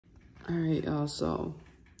All right, y'all, so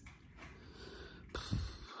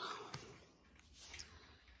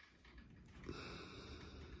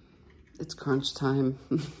it's crunch time.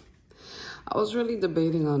 I was really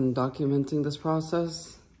debating on documenting this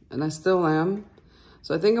process, and I still am.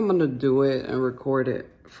 So I think I'm gonna do it and record it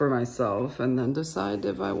for myself and then decide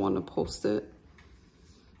if I wanna post it.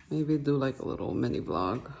 Maybe do like a little mini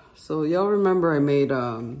vlog. So y'all remember I made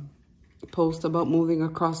a post about moving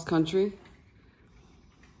across country?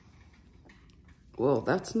 Well,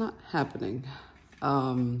 that's not happening.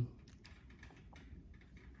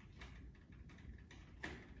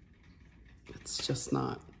 It's just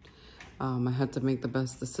not. I had to make the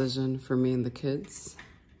best decision for me and the kids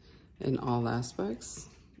in all aspects.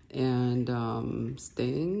 And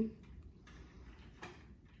staying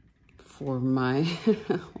for my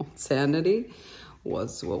own sanity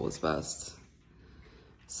was what was best.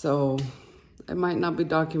 So I might not be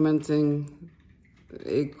documenting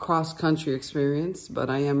a cross-country experience, but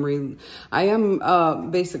I am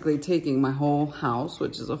basically taking my whole house,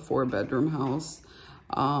 which is a 4-bedroom house,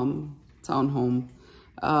 townhome,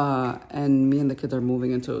 and me and the kids are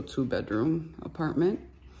moving into a 2-bedroom apartment.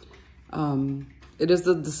 It is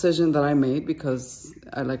the decision that I made because,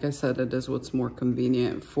 like I said, it is what's more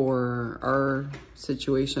convenient for our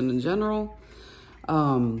situation in general.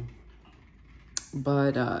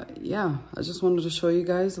 Yeah, I just wanted to show you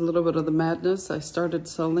guys a little bit of the madness. I started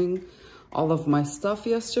selling all of my stuff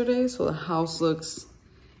yesterday, so the house looks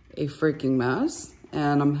a freaking mess.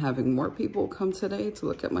 And I'm having more people come today to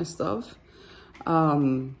look at my stuff.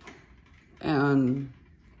 And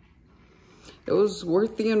it was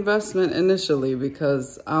worth the investment initially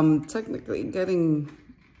because I'm technically getting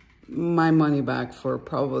my money back for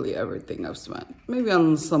probably everything I've spent. Maybe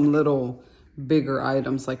on some little bigger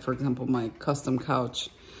items, like for example, my custom couch.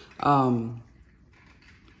 Might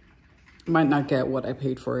not get what I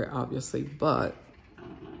paid for it, obviously, but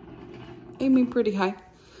aiming pretty high.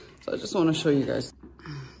 So I just want to show you guys,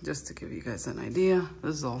 just to give you guys an idea.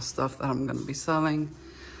 This is all stuff that I'm going to be selling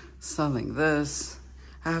this.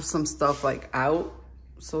 I have some stuff like out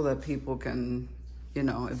so that people can, you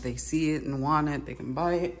know, if they see it and want it, they can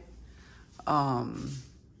buy it.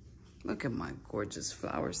 Look at my gorgeous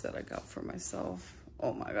flowers that I got for myself.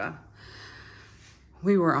 Oh my God.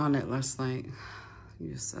 We were on it last night.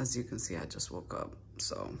 As you can see, I just woke up.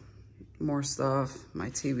 So more stuff, my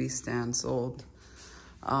TV stand sold.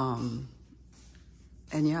 And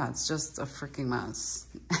yeah, it's just a freaking mess,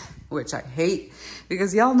 which I hate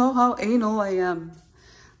because y'all know how anal I am.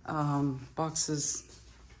 Boxes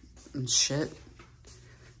and shit.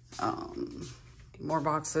 More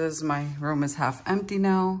boxes. My room is half empty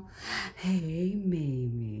now. Hey,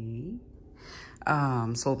 Mimi.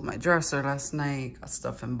 Sold my dresser last night. Got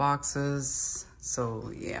stuff in boxes.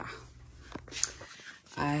 So yeah,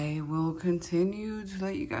 I will continue to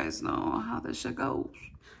let you guys know how this shit goes.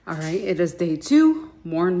 All right, it is day 2.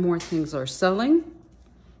 More and more things are selling.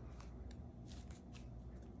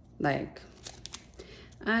 Like,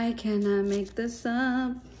 I cannot make this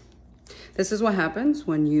up. This is what happens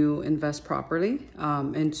when you invest properly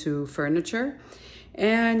into furniture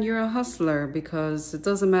and you're a hustler, because it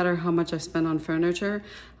doesn't matter how much I spend on furniture.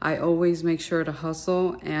 I always make sure to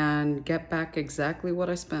hustle and get back exactly what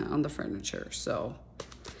I spent on the furniture. So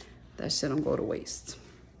that shit don't go to waste.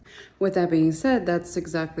 With that being said, that's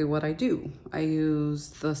exactly what I do. I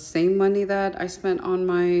use the same money that I spent on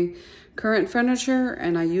my current furniture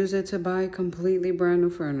and I use it to buy completely brand new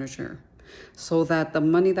furniture, so that the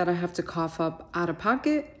money that I have to cough up out of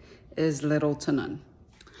pocket is little to none.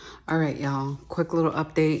 All right, y'all, quick little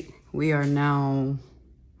update. We are now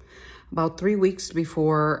about 3 weeks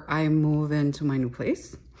before I move into my new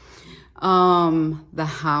place. The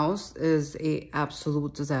house is an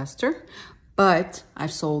absolute disaster, but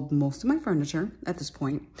I've sold most of my furniture at this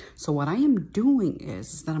point. So what I am doing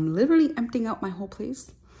is that I'm literally emptying out my whole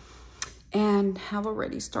place and have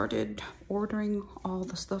already started ordering all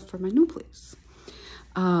the stuff for my new place.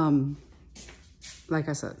 Like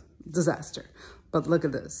I said, disaster. But look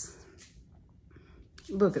at this.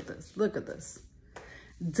 Look at this. Look at this.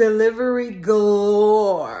 Delivery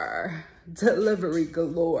galore. Delivery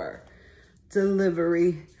galore.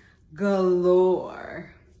 Delivery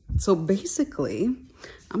galore. So basically,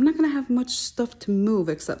 I'm not going to have much stuff to move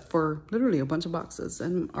except for literally a bunch of boxes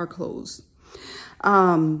and our clothes.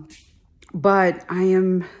 But I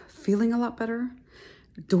am feeling a lot better,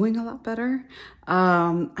 doing a lot better.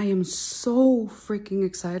 I am so freaking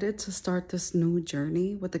excited to start this new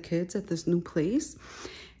journey with the kids at this new place.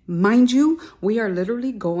 Mind you, we are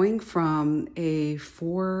literally going from a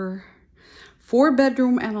four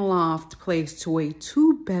bedroom and a loft place to a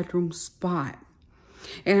 2-bedroom spot.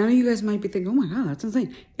 And I know you guys might be thinking, oh my God, that's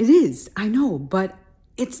insane. It is, I know, but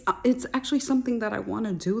it's actually something that I want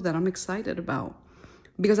to do, that I'm excited about.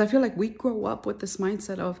 Because I feel like we grow up with this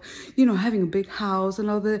mindset of, you know, having a big house and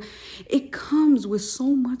all that. It comes with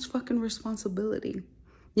so much fucking responsibility,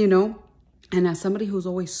 you know? And as somebody who's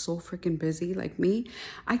always so freaking busy like me,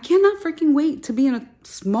 I cannot freaking wait to be in a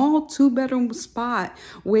small 2-bedroom spot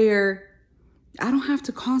where I don't have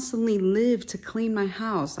to constantly live to clean my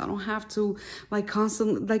house. I don't have to like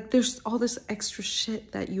constantly, like there's all this extra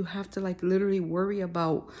shit that you have to like literally worry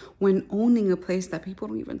about when owning a place that people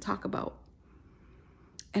don't even talk about.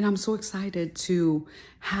 And I'm so excited to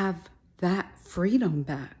have that freedom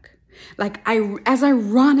back. Like, as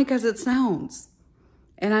ironic as it sounds.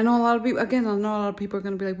 And I know a lot of people, again, I know a lot of people are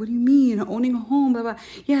going to be like, what do you mean, owning a home, blah, blah.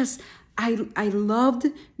 Yes, I loved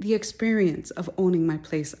the experience of owning my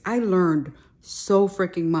place. I learned so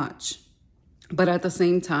freaking much. But at the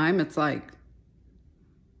same time, it's like,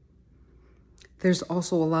 there's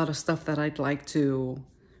also a lot of stuff that I'd like to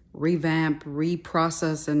revamp,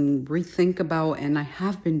 reprocess, and rethink about. And I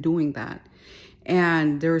have been doing that.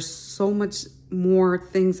 And there's so much more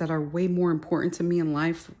things that are way more important to me in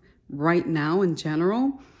life right now in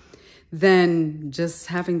general than just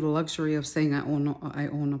having the luxury of saying I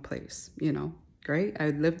own a place, you know. Great. I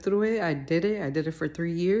lived through it. I did it for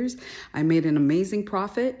 3 years. I made an amazing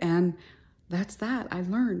profit, and that's that. I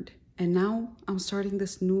learned. And now I'm starting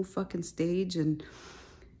this new fucking stage and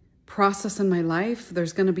process in my life.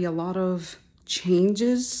 There's going to be a lot of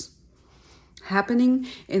changes happening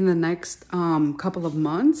in the next couple of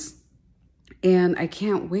months. And I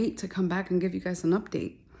can't wait to come back and give you guys an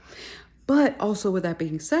update. But also, with that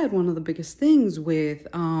being said, one of the biggest things with,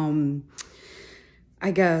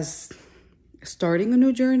 I guess, starting a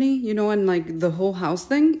new journey, you know, and like the whole house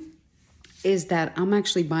thing, is that I'm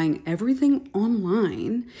actually buying everything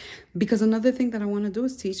online. Because another thing that I want to do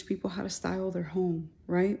is teach people how to style their home,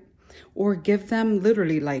 right? Or give them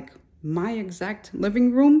literally like my exact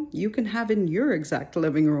living room, you can have in your exact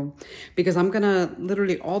living room. Because I'm going to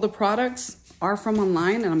literally, all the products are from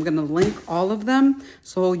online, and I'm going to link all of them.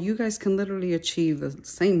 So you guys can literally achieve the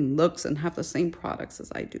same looks and have the same products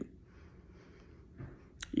as I do.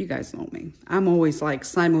 You guys know me. I'm always like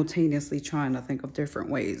simultaneously trying to think of different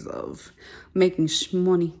ways of making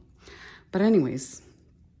money. But anyways,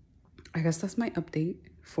 I guess that's my update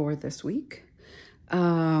for this week. Yeah,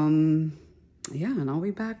 and I'll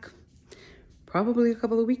be back probably a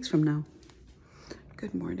couple of weeks from now.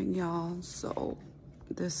 Good morning, y'all. So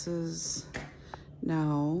this is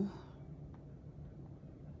now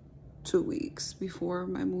 2 weeks before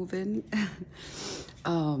my move-in.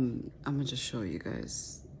 I'm gonna just show you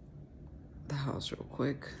guys the house real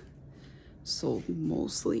quick. Sold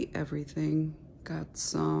mostly everything. Got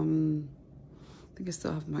some, I think I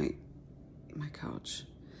still have my couch.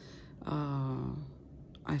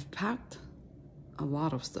 I've packed a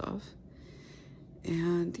lot of stuff,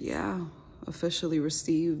 and yeah, officially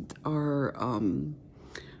received our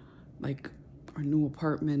like our new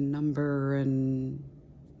apartment number and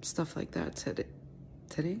stuff like that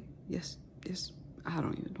today. Yes, I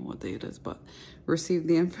don't even know what day it is, but received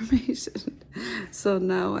the information. So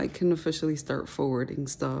now I can officially start forwarding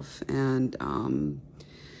stuff, and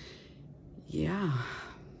yeah,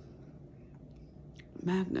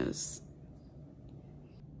 madness.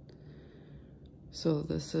 So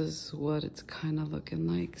this is what it's kind of looking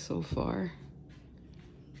like so far.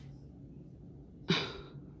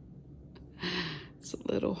 It's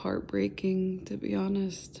a little heartbreaking, to be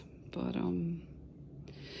honest, but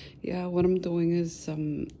yeah, what I'm doing is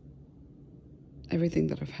everything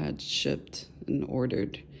that I've had shipped and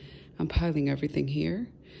ordered, I'm piling everything here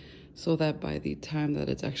so that by the time that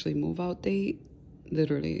it's actually move out date,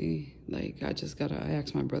 literally, like, I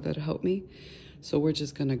asked my brother to help me. So we're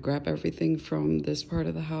just gonna grab everything from this part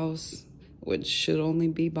of the house, which should only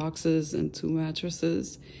be boxes and 2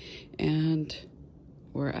 mattresses, and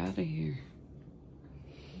we're out of here.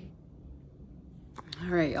 All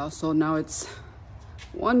right, y'all, so now it's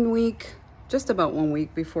 1 week, just about 1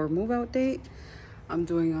 week before move out date. I'm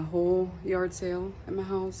doing a whole yard sale in my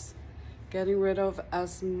house, getting rid of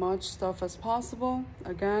as much stuff as possible.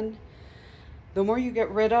 Again, the more you get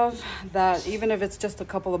rid of that, even if it's just a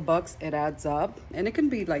couple of bucks, it adds up. And it can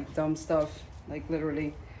be like dumb stuff, like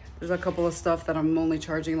literally there's a couple of stuff that I'm only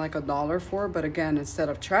charging like $1 for, but again, instead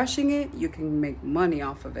of trashing it, you can make money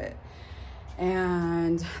off of it.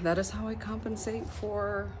 And that is how I compensate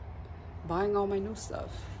for buying all my new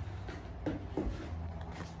stuff.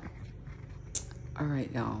 All right,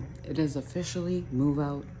 y'all, it is officially move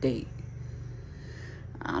out date.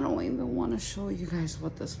 I don't even want to show you guys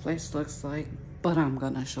what this place looks like, but I'm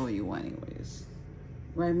gonna show you anyways.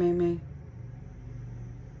 Right, Mamie?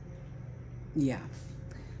 Yeah.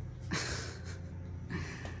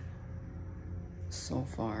 So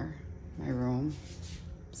far, my room.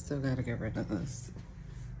 Still gotta get rid of this.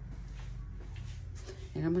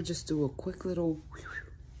 And I'm gonna just do a quick little,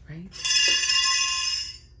 right?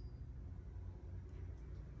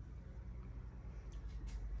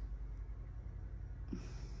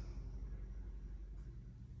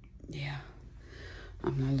 Yeah,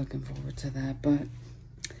 I'm not looking forward to that, but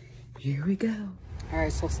here we go. All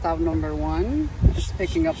right, so stop number one is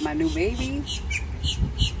picking up my new baby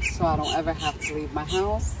so I don't ever have to leave my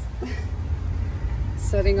house.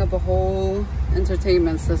 Setting up a whole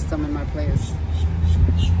entertainment system in my place.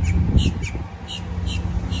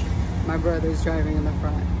 My brother's driving in the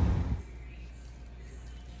front.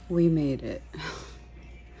 We made it.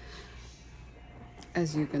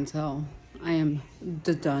 As you can tell, I am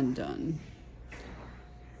done.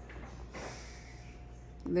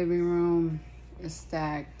 Living room is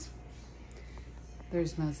stacked.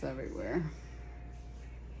 There's mess everywhere.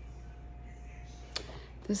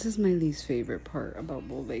 This is my least favorite part about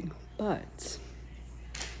moving, but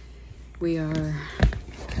we are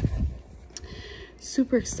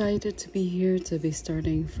super excited to be here, to be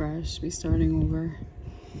starting fresh, be starting over.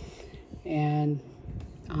 And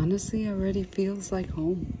honestly, it already feels like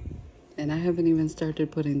home. And I haven't even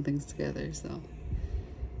started putting things together, so.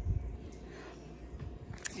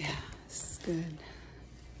 Yeah, this is good.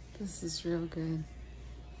 This is real good.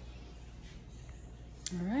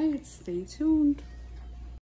 All right, stay tuned.